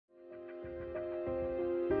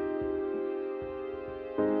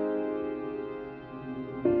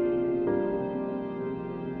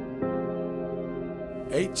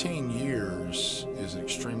18 years is an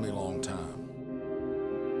extremely long time.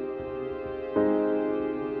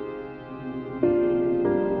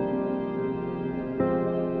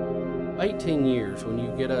 "18 years, when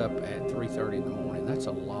you get up at 3:30 in the morning, that's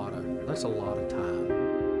a lot of time.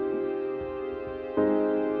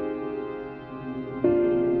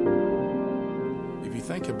 If you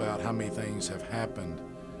think about how many things have happened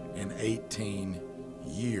in 18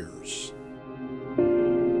 years.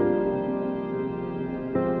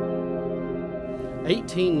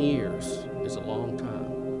 18 years is a long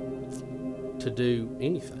time to do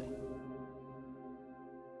anything.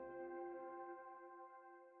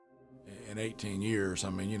 In 18 years, I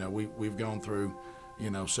mean, you know, we've gone through, you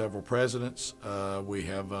know, several presidents. We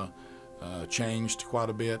have changed quite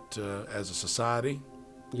a bit as a society.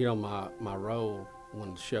 You know, my role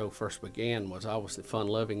when the show first began was I was the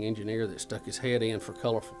fun-loving engineer that stuck his head in for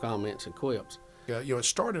colorful comments and quips. You know, it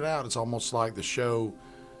started out, it's almost like the show,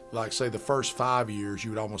 like say the first 5 years,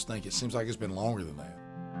 you would almost think it seems like it's been longer than that.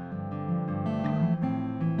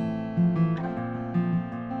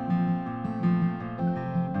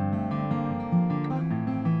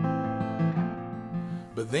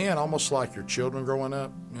 But then, almost like your children growing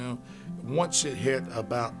up, you know, once it hit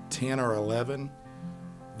about 10 or 11,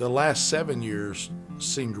 the last 7 years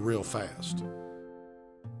seemed real fast.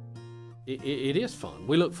 It is fun.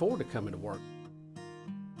 We look forward to coming to work.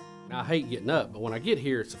 I hate getting up, but when I get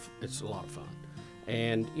here, it's a lot of fun.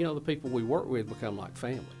 And, you know, the people we work with become like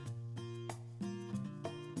family.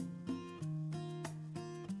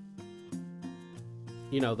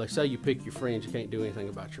 You know, they say you pick your friends, you can't do anything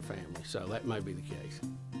about your family, so that may be the case.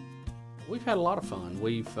 We've had a lot of fun.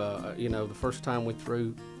 We've, you know, the first time we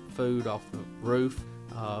threw food off the roof,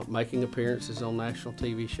 making appearances on national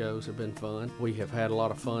TV shows have been fun. We have had a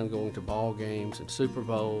lot of fun going to ball games and Super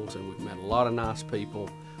Bowls, and we've met a lot of nice people,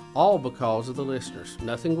 all because of the listeners.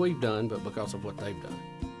 Nothing we've done, but because of what they've done.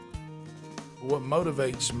 What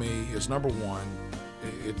motivates me is, number one,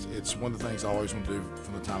 it's one of the things I always want to do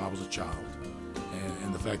from the time I was a child.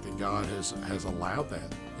 And the fact that God has allowed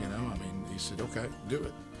that, you know, I mean, he said, okay, do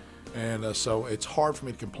it. And so it's hard for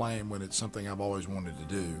me to complain when it's something I've always wanted to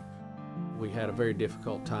do. We had a very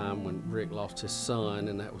difficult time when Rick lost his son,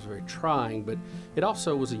 and that was very trying, but it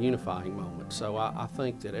also was a unifying moment. So I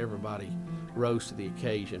think that everybody rose to the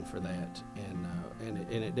occasion for that, and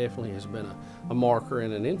it definitely has been a marker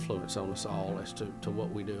and an influence on us all as to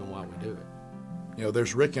what we do and why we do it. You know,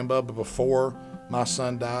 there's Rick and Bubba before my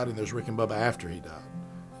son died, and there's Rick and Bubba after he died.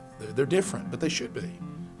 They're different, but they should be.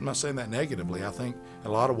 I'm not saying that negatively. I think in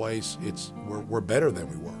a lot of ways we're better than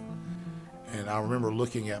we were. And I remember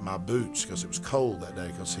looking at my boots because it was cold that day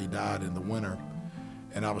because he died in the winter,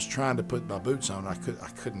 and I was trying to put my boots on. I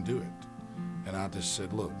couldn't do it, and I just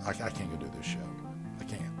said, look, I can't go do this show. I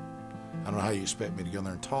can't. I don't know how you expect me to go in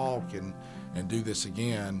there and talk and do this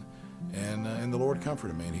again. And the Lord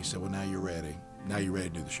comforted me, and he said, well, now you're ready. Now you're ready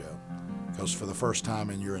to do the show. Because for the first time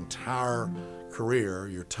in your entire career,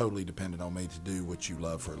 you're totally dependent on me to do what you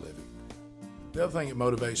love for a living. The other thing that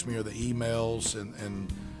motivates me are the emails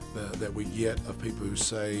that we get of people who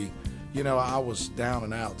say, you know, I was down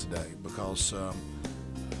and out today because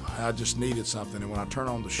I just needed something, and when I turn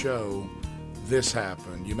on the show, this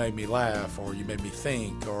happened. You made me laugh, or you made me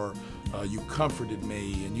think, or you comforted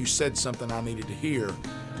me, and you said something I needed to hear.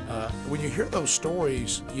 When you hear those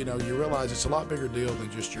stories, you know, you realize it's a lot bigger deal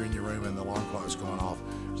than just you're in your room and the alarm clock's going off.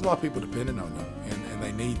 There's a lot of people depending on you, and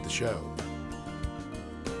they need the show.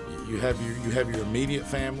 You have your immediate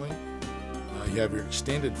family, you have your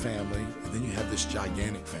extended family, and then you have this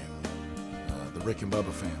gigantic family, the Rick and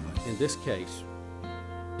Bubba family. In this case,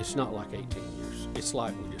 it's not like 18 years. It's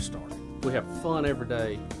like we just started. We have fun every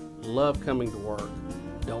day, love coming to work,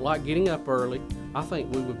 don't like getting up early. I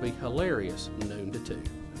think we would be hilarious noon to 2.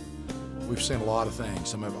 We've seen a lot of things,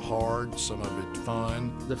 some of it hard, some of it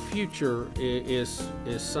fun. The future is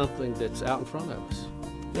something that's out in front of us.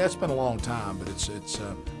 Yeah, it's been a long time, but it's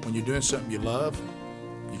when you're doing something you love,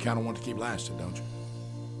 you kind of want to keep lasting, don't you?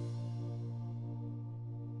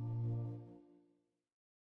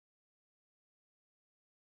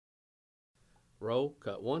 Roll,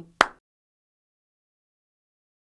 cut one.